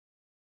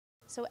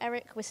So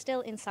Erik, we're still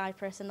in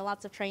Cyprus and the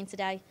lads have trained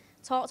today.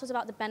 Talk to us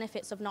about the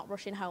benefits of not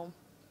rushing home.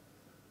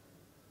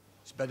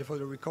 It's better for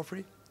the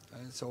recovery.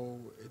 So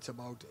it's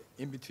about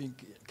in between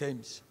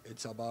games.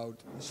 It's about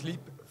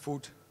sleep,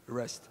 food,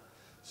 rest.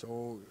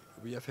 So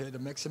we have here the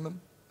maximum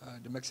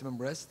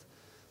rest.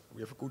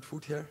 We have good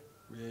food here.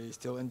 We're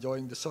still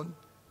enjoying the sun.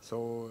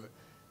 So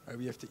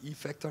we have the E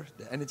factor,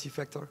 the energy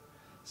factor.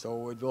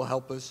 So it will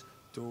help us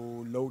to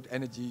load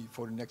energy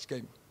for the next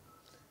game.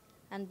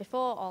 And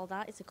before all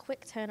that, it's a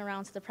quick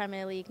turnaround to the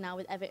Premier League now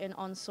with Everton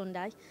on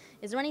Sunday.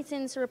 Is there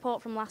anything to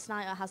report from last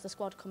night, or has the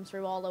squad come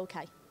through all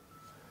okay?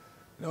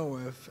 No,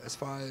 as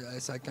far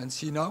as I can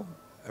see now,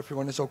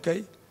 everyone is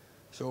okay.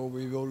 So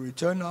we will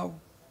return now,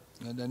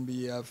 and then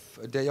we have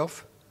a day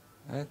off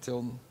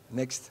till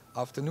next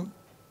afternoon.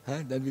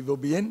 Then we will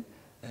be in,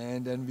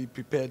 and then we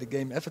prepare the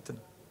game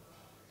Everton.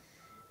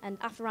 And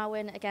after our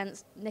win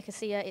against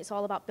Nicosia, it's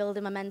all about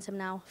building momentum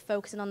now,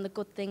 focusing on the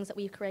good things that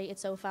we've created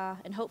so far,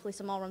 and hopefully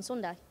some more on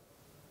Sunday.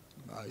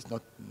 It's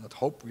not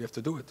hope, we have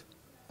to do it.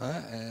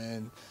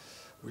 And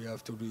we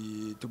have to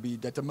be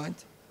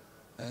determined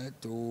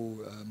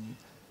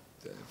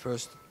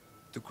first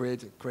to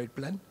create a great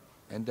plan,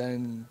 and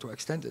then to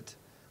extend it.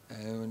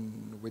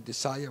 And with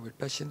desire, with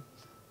passion,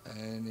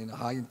 and in a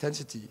high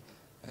intensity.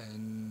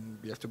 And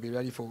we have to be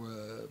ready for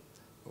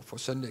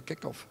Sunday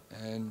kickoff,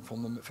 and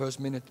from the first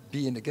minute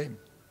be in the game.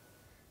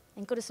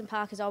 And Goodison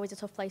Park is always a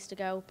tough place to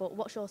go, but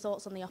what's your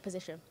thoughts on the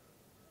opposition?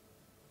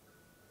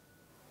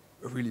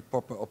 A really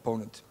proper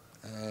opponent,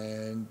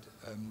 and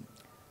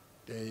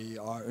they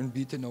are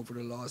unbeaten over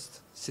the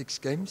last 6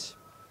 games.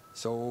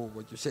 So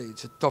what you say,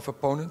 it's a tough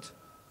opponent,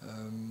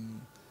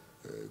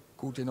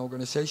 good in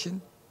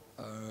organization.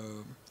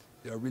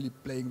 They are really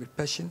playing with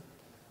passion,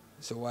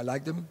 so I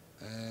like them,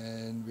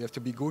 and we have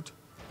to be good,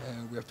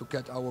 and we have to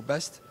get our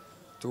best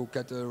to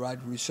get the right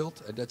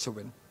result, and that's a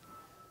win.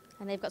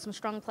 And they've got some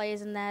strong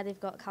players in there. They've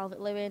got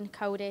Calvert-Lewin,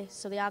 Cody,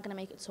 so they are going to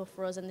make it tough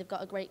for us, and they've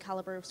got a great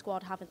calibre of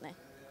squad, haven't they?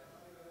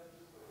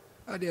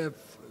 They have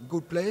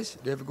good players,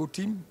 they have a good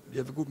team, they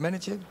have a good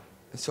manager.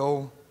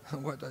 So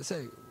what I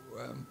say,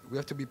 we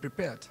have to be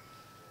prepared,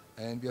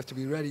 and we have to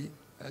be ready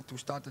to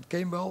start that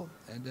game well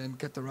and then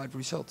get the right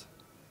result.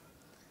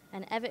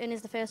 And Everton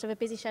is the first of a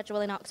busy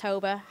schedule in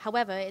October.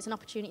 However, it's an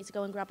opportunity to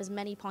go and grab as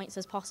many points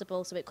as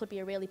possible, so it could be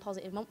a really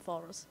positive month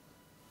for us.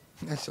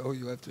 So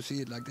you have to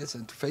see it like this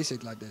and to face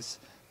it like this.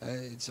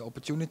 It's an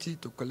opportunity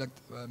to collect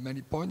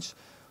many points.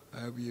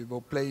 We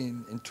will play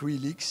in 3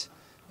 leagues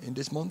in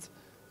this month,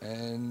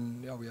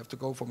 and we have to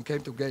go from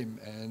game to game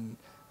and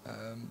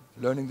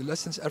learning the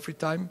lessons every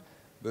time,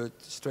 but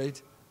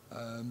straight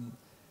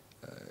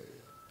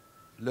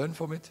learn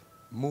from it,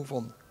 move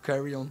on,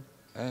 carry on,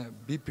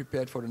 be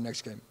prepared for the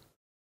next game.